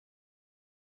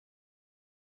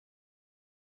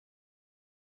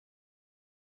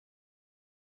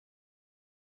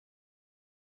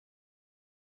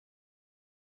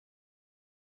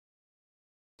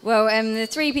Well, the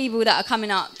three people that are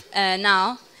coming up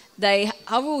now, they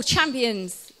are all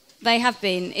champions. They have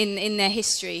been in their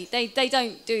history. They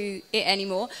don't do it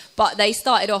anymore, but they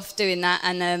started off doing that,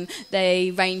 and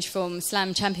they range from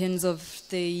slam champions of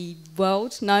the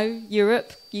world,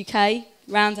 Europe, UK,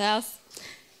 Roundhouse,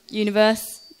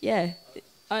 Universe, yeah.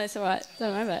 Oh, it's all right,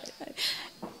 don't worry about it.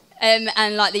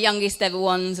 And like the youngest ever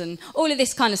ones and all of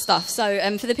this kind of stuff.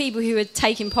 So for the people who are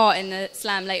taking part in the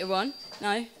slam later on,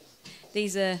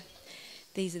 these are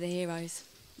the heroes.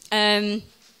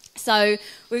 So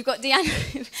we've got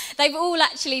Deanna. They've all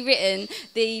actually written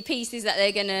the pieces that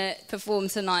they're going to perform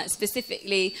tonight,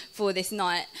 specifically for this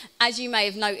night. As you may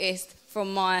have noticed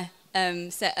from my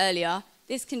set earlier,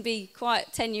 this can be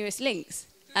quite tenuous links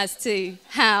as to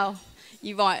how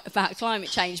you write about climate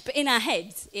change, but in our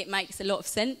heads it makes a lot of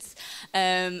sense,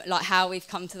 like how we've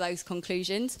come to those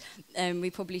conclusions.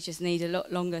 We probably just need a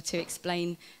lot longer to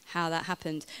explain how that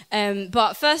happened.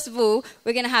 But first of all,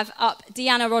 we're going to have up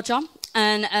Deanna Rodger,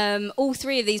 and all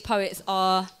three of these poets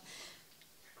are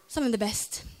some of the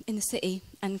best in the city,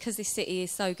 and because this city is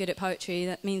so good at poetry,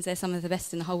 that means they're some of the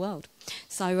best in the whole world.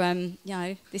 So, you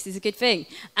know, this is a good thing.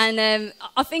 And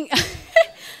I think...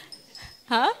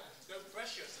 Huh?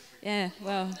 Yeah,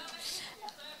 well.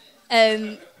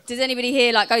 Does anybody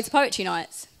here like go to poetry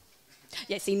nights?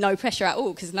 Yeah, see, no pressure at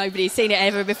all, because nobody's seen it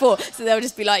ever before. So they'll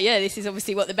just be like, yeah, this is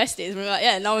obviously what the best is. And we're like,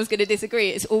 yeah, no one's going to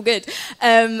disagree. It's all good.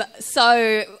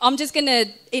 So I'm just going to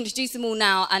introduce them all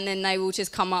now, and then they will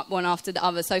just come up one after the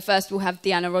other. So first we'll have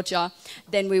Deanna Rodger,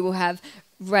 then we will have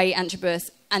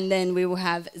Antrobus, and then we will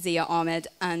have Zia Ahmed,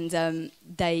 and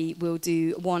they will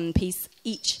do one piece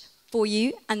each for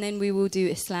you, and then we will do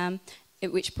a slam,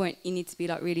 at which point you need to be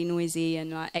like really noisy and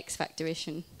like X Factor-ish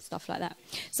and stuff like that.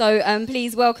 So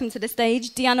please welcome to the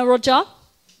stage Deanna Rodger.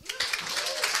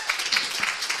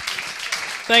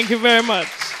 Thank you very much.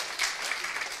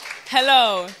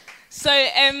 Hello. So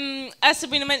as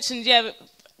Sabrina mentioned, yeah,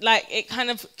 like it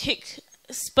kind of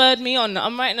spurred me on.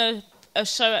 I'm writing a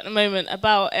show at the moment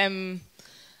about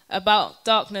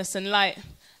darkness and light,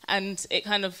 and it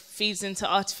kind of feeds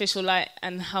into artificial light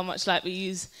and how much light we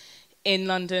use in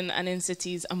London and in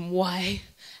cities and why.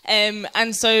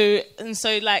 And so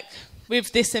like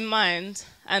with this in mind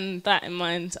and that in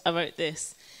mind, I wrote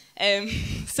this.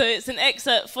 So it's an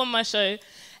excerpt from my show,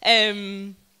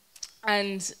 and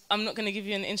I'm not going to give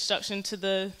you an introduction to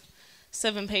the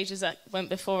 7 pages that went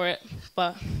before it,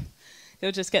 but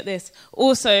you'll just get this.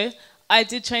 Also, I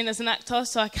did train as an actor,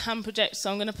 so I can project, so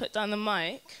I'm going to put down the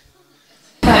mic.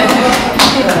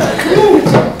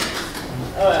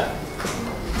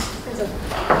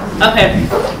 Okay.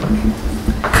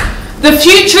 The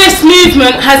futurist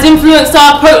movement has influenced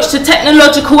our approach to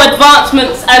technological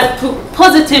advancements as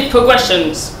positive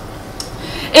progressions.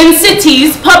 In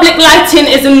cities, public lighting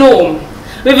is a norm,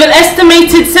 with an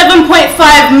estimated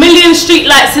 7.5 million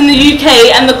streetlights in the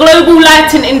UK, and the global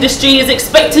lighting industry is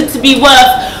expected to be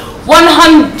worth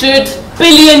 100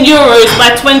 billion euros by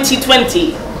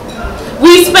 2020.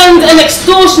 We spend an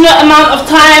extortionate amount of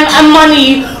time and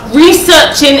money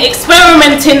researching,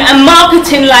 experimenting and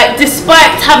marketing light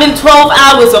despite having 12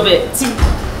 hours of it.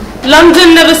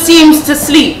 London never seems to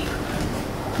sleep.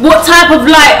 What type of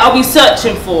light are we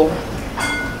searching for?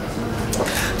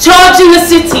 Charging the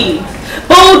city,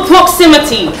 bold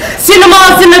proximity,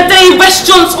 cinemas in the day,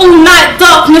 restaurants all night,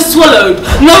 darkness swallowed,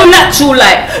 no natural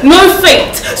light, no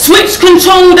fate, switch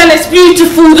controlled and it's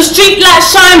beautiful, the street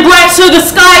lights shine bright so the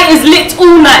sky is lit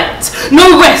all night,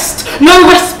 no rest, no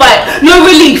respite, no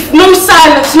relief, no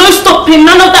silence, no stopping,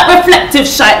 none of that reflective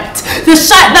shite, the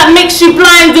shite that makes you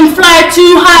blind and fly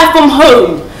too high from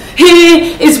home.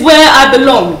 Here is where I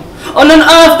belong. On an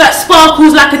earth that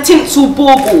sparkles like a tinsel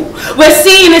bauble, where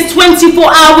seeing is 24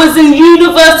 hours and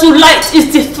universal light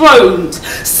is dethroned.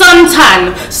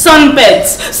 Suntan,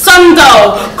 sunbeds,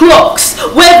 sundial, clocks,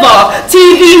 weather,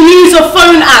 TV, news or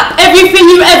phone app,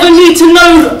 everything you ever need to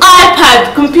know,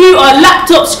 iPad, computer,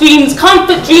 laptop screens,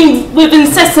 comfort dreams with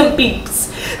incessant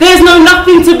beeps. There's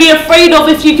nothing to be afraid of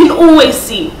if you can always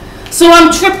see. So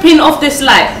I'm tripping off this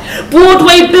light.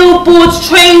 Broadway billboards,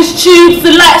 trains, tubes,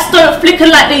 the lights don't flicker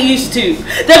like they used to.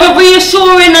 There are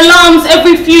reassuring alarms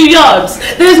every few yards.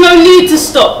 There's no need to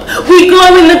stop. We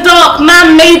glow in the dark,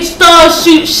 man-made stars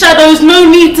shoot shadows,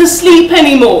 no need to sleep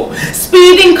anymore.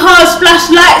 Speeding cars flash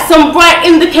lights on bright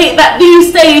indicate that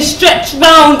these days stretch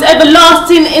round,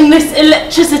 everlasting in this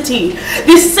electricity.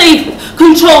 This safe,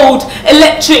 controlled,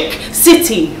 electric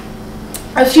city.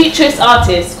 A futurist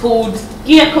artist called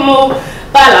Giacomo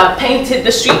Balla painted the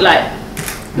streetlight,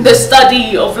 the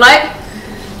study of light.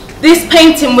 This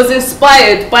painting was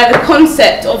inspired by the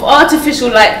concept of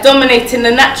artificial light dominating the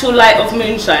natural light of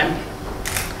moonshine.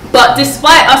 But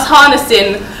despite us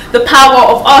harnessing the power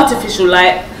of artificial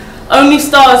light, only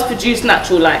stars produce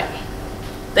natural light.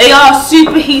 They are a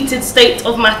superheated state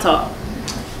of matter.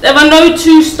 There are no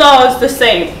two stars the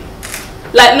same,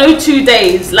 like no 2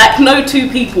 days, like no two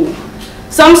people.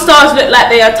 Some stars look like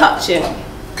they are touching.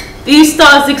 These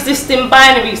stars exist in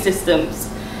binary systems.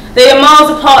 They are miles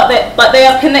apart, but they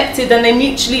are connected and they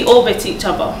mutually orbit each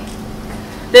other.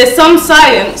 There's some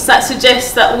science that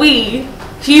suggests that we,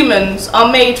 humans,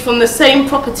 are made from the same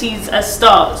properties as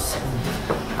stars.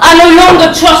 I no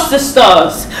longer trust the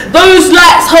stars. Those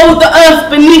lights hold the earth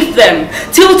beneath them,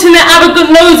 tilting their arrogant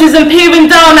noses and peering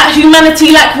down at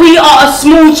humanity like we are a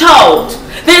small child.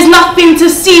 There's nothing to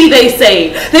see, they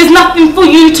say. There's nothing for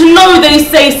you to know, they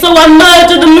say. So I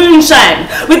murder the moonshine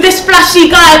with this flashy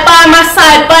guy by my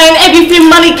side, buying everything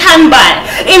money can buy.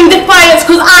 In defiance,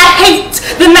 cause I hate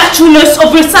the naturalness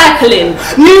of recycling.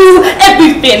 New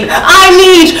everything. I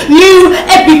need new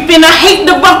everything. I hate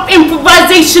the rough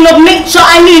improvisation of nature.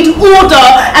 I need order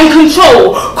and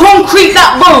control. Concrete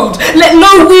that road. Let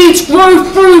no weeds grow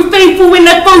through. Faithful in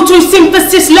their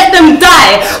photosynthesis, let them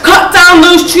die. Cut down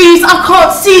those trees I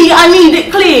can't see, I need it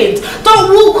cleared.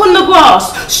 Don't walk on the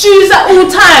grass, shoes at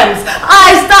all times,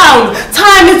 eyes down.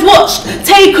 Time is watched,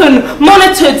 taken,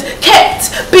 monitored,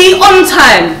 kept. Be on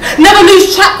time. Never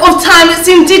lose track of time,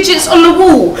 it's in digits on the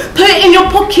wall. Put it in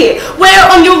your pocket, wear it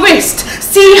on your wrist.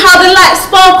 See how the light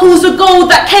sparkles the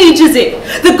gold that cages it.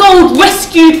 The gold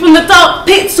rescued from the dark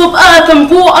pits of earth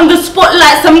and brought under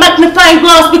spotlights and magnifying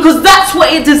glass, because that's what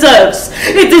it deserves.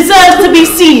 It deserves to be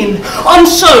seen, on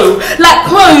show, like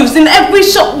clothes in every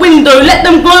shop window. Let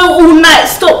them glow all night,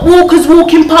 stop walkers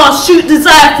walking past, shoot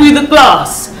desire through the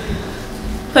glass.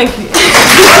 Thank you.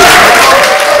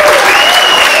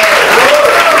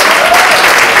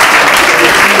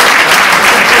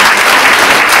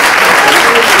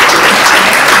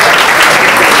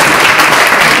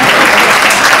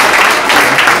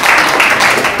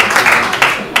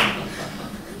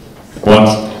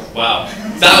 Wow,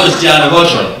 that was Deanna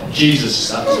Rodger. Jesus,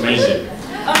 that was amazing.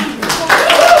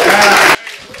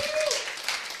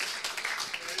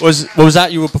 What was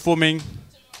that you were performing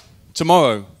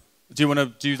tomorrow? Do you want to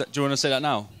do that? Do you want to say that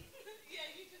now? Yeah,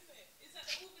 you can say it. Is that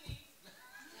the Albany?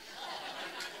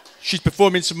 She's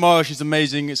performing tomorrow. She's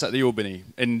amazing. It's at the Albany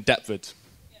in Deptford.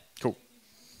 Yeah. Cool.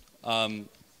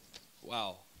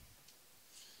 Wow.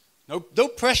 No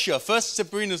pressure. First,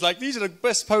 Sabrina's like, these are the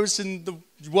best poets in the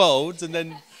world, and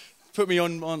then put me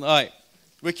on. All right,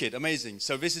 wicked, amazing.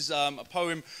 So this is a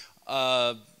poem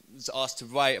I was asked to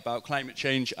write about climate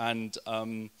change, and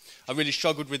I really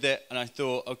struggled with it, and I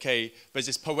thought, okay, there's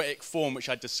this poetic form which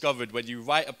I discovered when you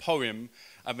write a poem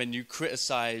and then you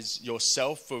criticize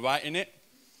yourself for writing it,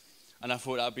 and I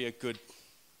thought that would be a good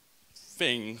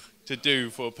thing to do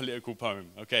for a political poem.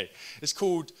 Okay, it's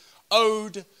called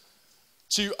Ode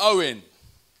to Owen.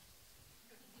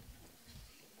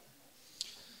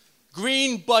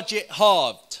 Green budget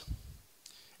halved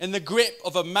in the grip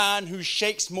of a man who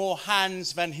shakes more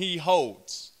hands than he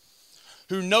holds,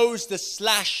 who knows the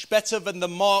slash better than the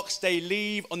marks they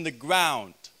leave on the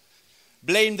ground.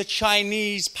 Blame the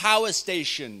Chinese power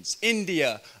stations,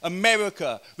 India,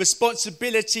 America.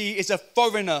 Responsibility is a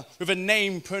foreigner with a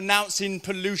name pronouncing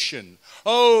pollution.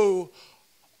 Oh,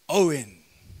 Owen.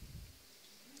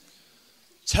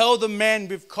 Tell the men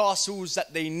with castles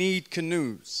that they need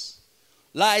canoes.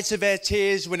 Lie to their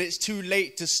tears when it's too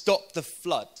late to stop the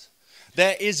flood.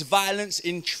 There is violence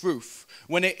in truth.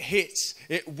 When it hits,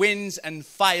 it wins and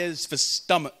fires the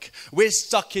stomach. We're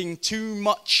sucking too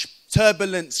much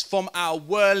turbulence from our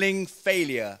whirling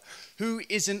failure. Who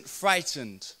isn't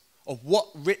frightened of what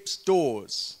rips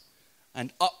doors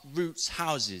and uproots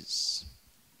houses?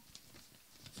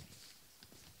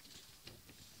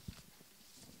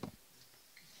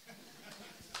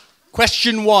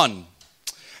 Question 1.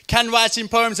 Can writing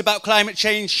poems about climate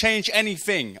change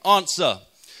anything? Answer.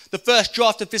 The first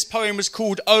draft of this poem was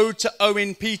called Ode to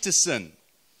Owen Peterson.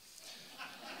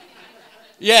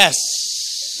 Yes,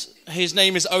 his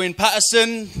name is Owen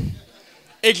Patterson.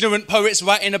 Ignorant poets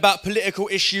writing about political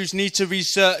issues need to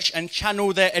research and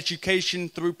channel their education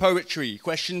through poetry.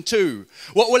 Question 2.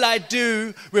 What will I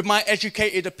do with my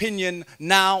educated opinion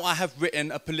now I have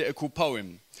written a political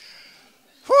poem?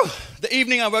 The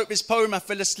evening I wrote this poem, I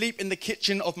fell asleep in the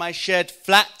kitchen of my shared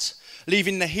flat,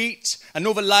 leaving the heat and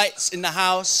all the lights in the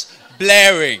house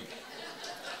blaring.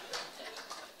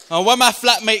 And when my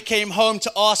flatmate came home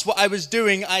to ask what I was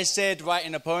doing, I said,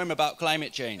 writing a poem about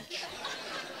climate change.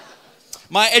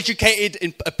 My educated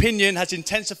opinion has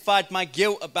intensified my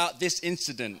guilt about this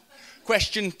incident.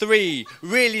 Question 3,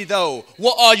 really though,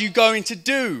 what are you going to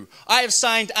do? I have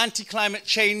signed anti-climate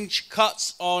change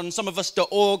cuts on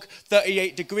someofus.org,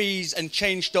 38 degrees and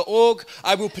change.org.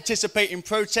 I will participate in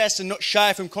protests and not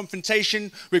shy from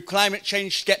confrontation with climate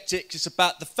change skeptics. It's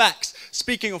about the facts.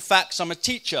 Speaking of facts, I'm a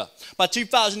teacher. By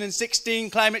 2016,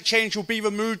 climate change will be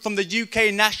removed from the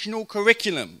UK national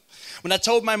curriculum. When I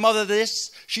told my mother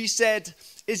this, she said,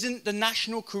 "Isn't the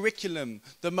national curriculum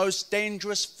the most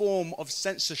dangerous form of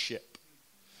censorship?"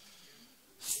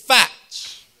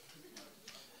 Fact.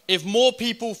 If more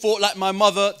people thought like my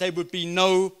mother, there would be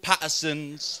no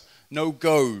Pattersons, no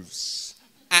Goves.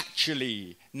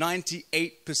 Actually,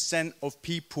 98% of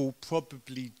people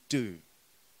probably do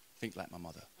think like my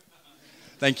mother.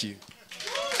 Thank you.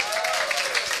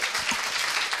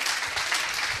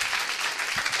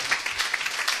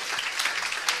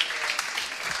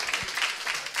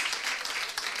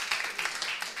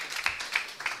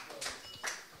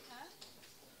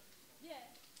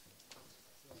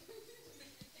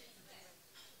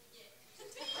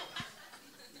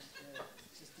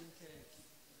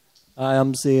 Hi,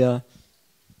 I'm Zia.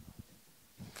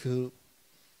 Cool.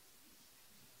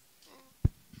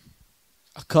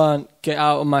 I can't get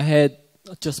out of my head.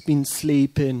 I've just been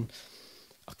sleeping.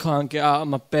 I can't get out of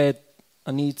my bed.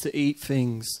 I need to eat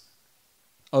things.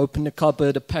 Open the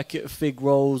cupboard, a packet of fig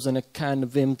rolls and a can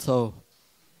of Vimto.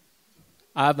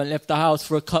 I haven't left the house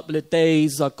for a couple of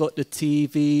days. I got the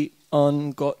TV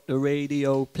on, got the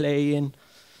radio playing.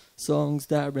 Songs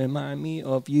that remind me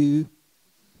of you.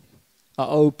 I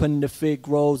open the fig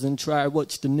rolls and try to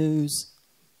watch the news.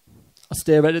 I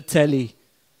stare at the telly.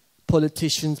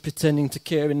 Politicians pretending to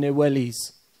care in their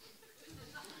wellies.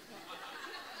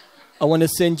 I want to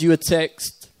send you a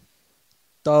text.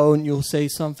 Don't, you'll say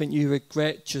something you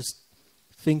regret. Just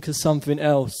think of something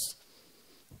else.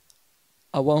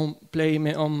 I won't blame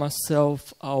it on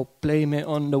myself. I'll blame it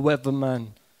on the weatherman.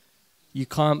 You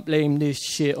can't blame this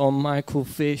shit on Michael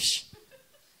Fish.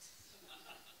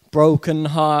 Broken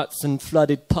hearts and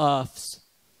flooded paths.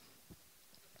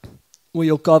 We're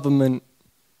your government.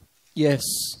 Yes,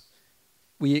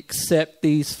 we accept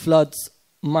these floods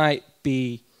might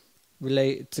be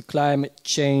related to climate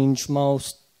change,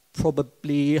 most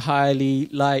probably, highly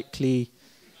likely.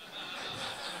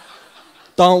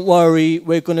 Don't worry,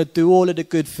 we're going to do all of the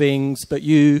good things, but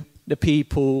you, the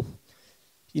people,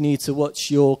 you need to watch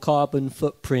your carbon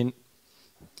footprint.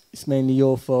 It's mainly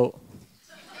your fault.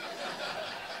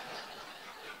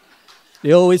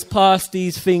 They always pass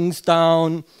these things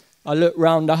down. I look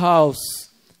round the house,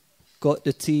 got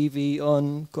the TV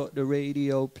on, got the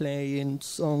radio playing,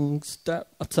 songs that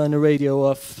I turn the radio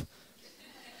off.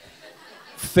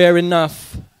 Fair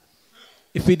enough.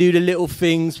 If we do the little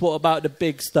things, what about the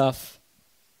big stuff?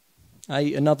 I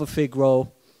eat another fig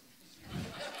roll.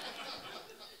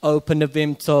 Open the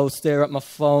Vimto, stare at my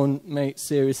phone. Mate,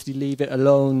 seriously, leave it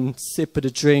alone. Sip of the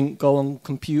drink, go on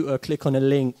computer, click on a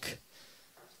link.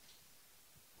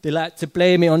 They like to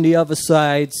blame it on the other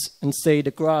sides and say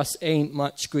the grass ain't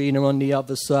much greener on the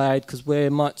other side because we're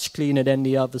much cleaner than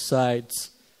the other sides.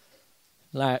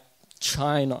 Like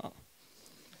China.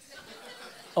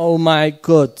 Oh my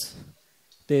God.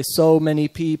 There's so many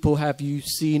people. Have you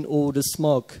seen all the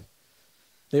smog?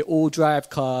 They all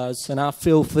drive cars and I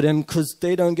feel for them because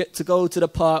they don't get to go to the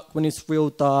park when it's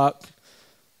real dark,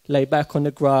 lay back on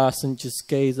the grass and just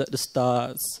gaze at the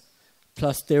stars.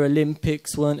 Plus, their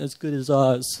Olympics weren't as good as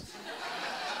ours.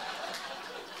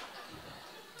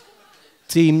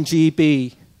 Team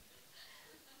GB.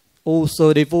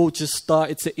 Also, they've all just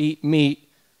started to eat meat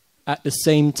at the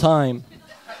same time.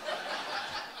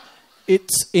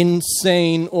 It's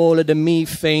insane, all of the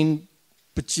methane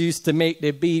produced to make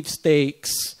their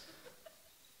beefsteaks.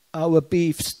 Our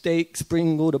beefsteaks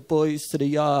bring all the boys to the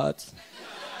yard.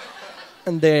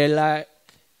 And they're like,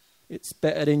 it's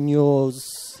better than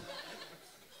yours.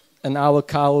 And our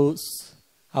cows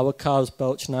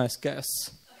belch nice gas.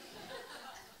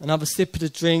 Another sip of the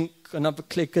drink, another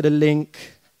click of the link.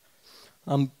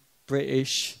 I'm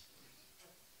British,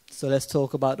 so let's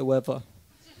talk about the weather.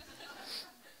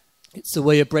 It's a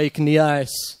way of breaking the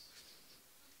ice.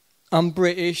 I'm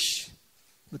British,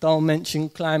 but don't mention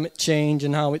climate change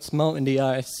and how it's melting the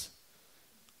ice.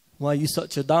 Why are you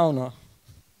such a downer?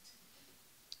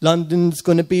 London's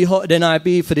going to be hotter than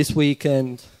IB for this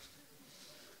weekend.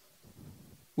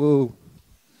 Whoa.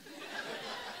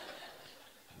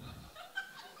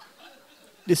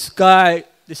 This guy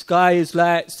is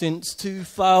like, since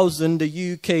 2000,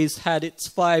 the UK's had its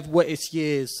 5 wettest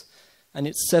years and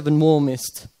its 7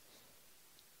 warmest.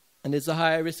 And there's a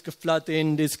higher risk of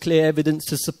flooding. There's clear evidence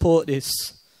to support this.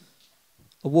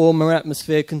 A warmer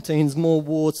atmosphere contains more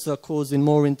water, causing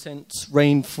more intense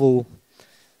rainfall.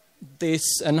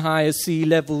 This and higher sea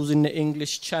levels in the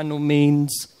English Channel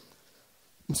means...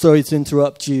 I'm sorry to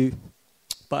interrupt you,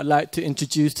 but I'd like to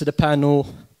introduce to the panel,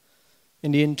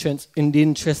 in the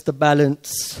interest of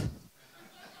balance,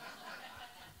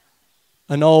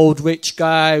 an old rich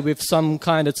guy with some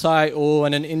kind of title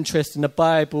and an interest in the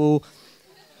Bible,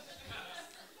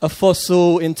 a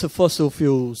fossil into fossil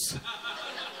fuels.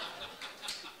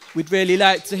 We'd really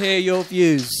like to hear your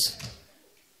views.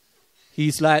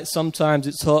 He's like, sometimes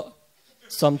it's hot,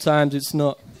 sometimes it's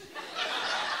not.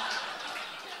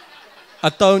 I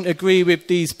don't agree with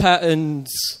these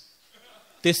patterns.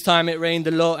 This time it rained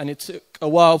a lot and it took a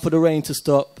while for the rain to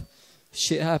stop.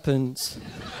 Shit happens.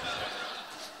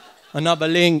 Another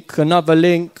link, another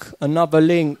link, another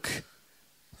link.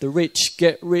 The rich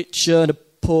get richer, the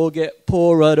poor get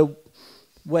poorer, the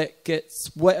wet gets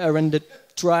wetter and the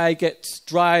dry gets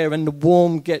drier and the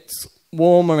warm gets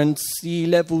warmer and sea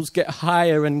levels get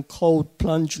higher and cold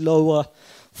plunge lower,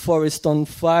 forest on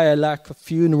fire like a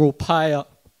funeral pyre.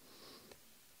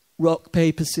 Rock,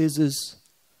 paper, scissors.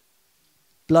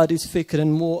 Blood is thicker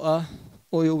than water,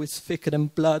 oil is thicker than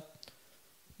blood,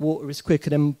 water is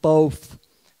quicker than both.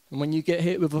 And when you get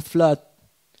hit with a flood,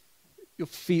 your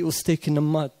feet will stick in the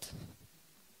mud.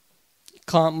 You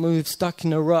can't move, stuck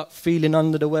in a rut, feeling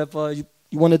under the weather. You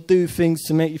want to do things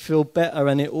to make you feel better,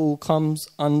 and it all comes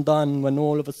undone when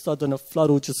all of a sudden a flood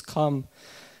will just come.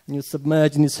 And you're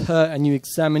submerged in this hurt and you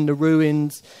examine the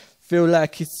ruins, feel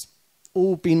like it's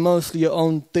all been mostly your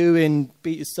own doing,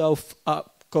 beat yourself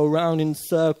up, go round in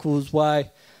circles.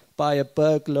 Why buy a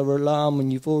burglar alarm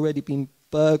when you've already been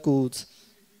burgled?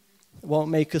 It won't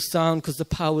make a sound because the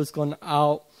power's gone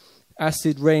out.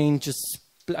 Acid rain just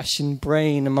splashing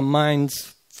brain and my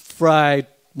mind's fried.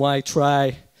 Why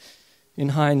try in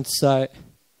hindsight?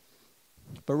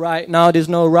 But right now there's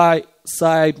no right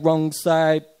side, wrong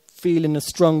side. Feeling a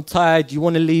strong tide, you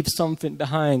want to leave something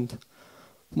behind,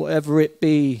 whatever it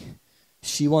be.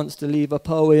 She wants to leave a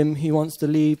poem, he wants to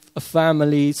leave a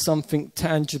family, something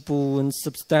tangible and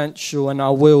substantial, and I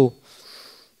will.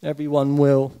 Everyone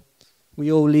will.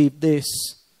 We all leave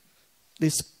this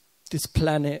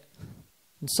planet.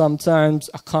 And sometimes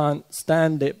I can't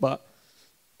stand it, but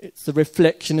it's the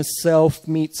reflection of self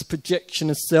meets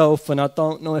projection of self, and I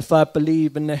don't know if I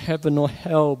believe in the heaven or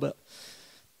hell, but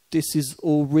this is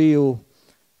all real.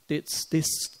 It's this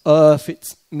earth,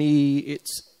 it's me,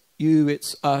 it's you,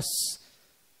 it's us.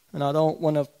 And I don't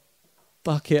want to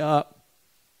fuck it up.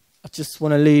 I just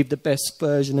want to leave the best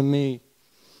version of me.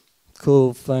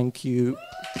 Cool, thank you.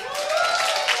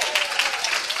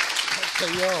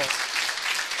 Okay, yo.